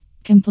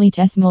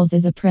CompleteSmiles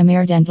is a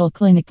premier dental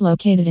clinic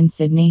located in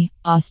Sydney,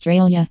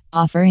 Australia,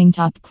 offering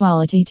top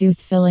quality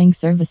tooth filling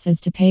services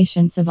to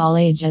patients of all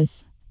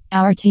ages.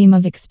 Our team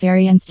of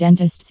experienced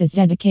dentists is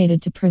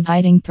dedicated to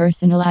providing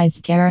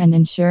personalized care and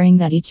ensuring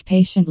that each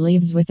patient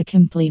leaves with a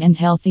complete and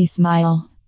healthy smile.